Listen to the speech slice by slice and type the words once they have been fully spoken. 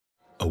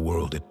A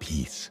world at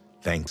peace,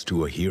 thanks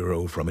to a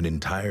hero from an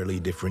entirely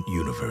different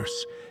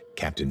universe,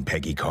 Captain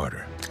Peggy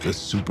Carter, the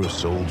super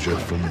soldier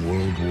from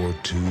World War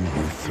II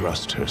who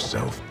thrust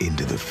herself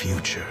into the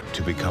future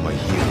to become a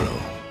hero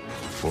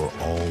for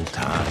all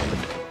time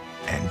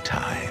and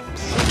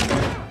times.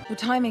 Your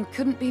timing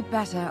couldn't be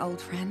better,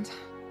 old friend.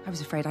 I was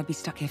afraid I'd be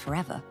stuck here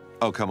forever.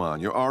 Oh, come on.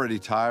 You're already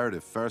tired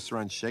of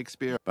first-run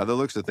Shakespeare? By the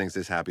looks of things,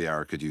 this happy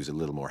hour could use a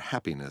little more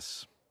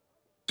happiness.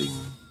 Big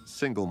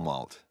single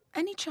malt.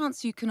 Any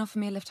chance you can offer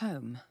me a lift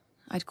home?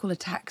 I'd call a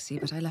taxi,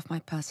 but I left my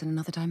purse in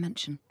another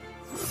dimension.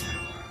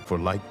 For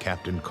like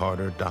Captain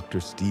Carter, Dr.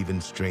 Stephen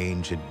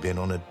Strange had been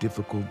on a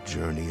difficult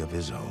journey of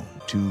his own.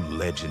 Two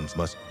legends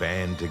must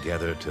band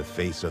together to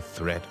face a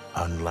threat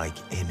unlike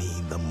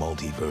any the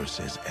multiverse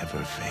has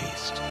ever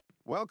faced.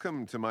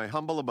 Welcome to my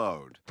humble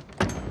abode.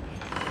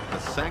 The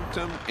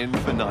Sanctum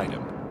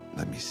Infinitum.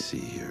 Let me see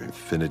here.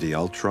 Infinity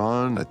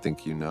Ultron, I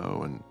think you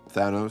know, and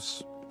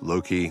Thanos,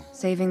 Loki.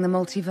 Saving the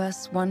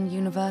multiverse one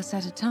universe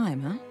at a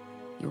time, huh?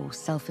 Your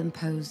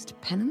self-imposed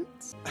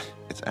penance?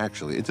 It's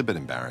a bit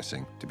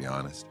embarrassing, to be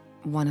honest.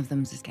 One of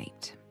them's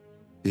escaped.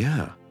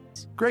 Yeah.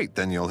 Great,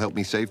 then you'll help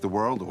me save the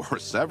world, or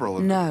several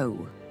of...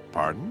 No.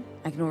 Pardon?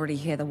 I can already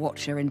hear the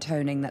Watcher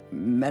intoning that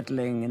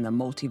meddling in the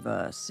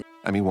multiverse.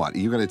 I mean, what? Are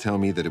you going to tell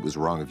me that it was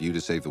wrong of you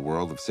to save the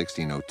world of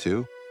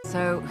 1602?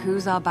 So,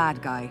 who's our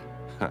bad guy?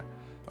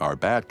 Our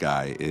bad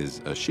guy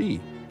is a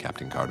she,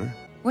 Captain Carter.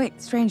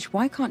 Wait, Strange,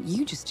 why can't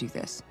you just do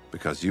this?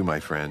 Because you, my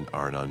friend,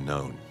 are an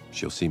unknown.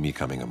 She'll see me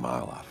coming a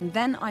mile off. And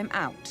then I'm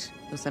out.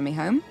 You'll send me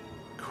home?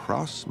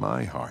 Cross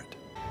my heart.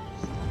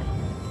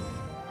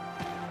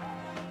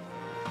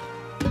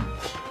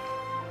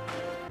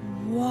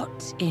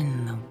 What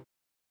in the...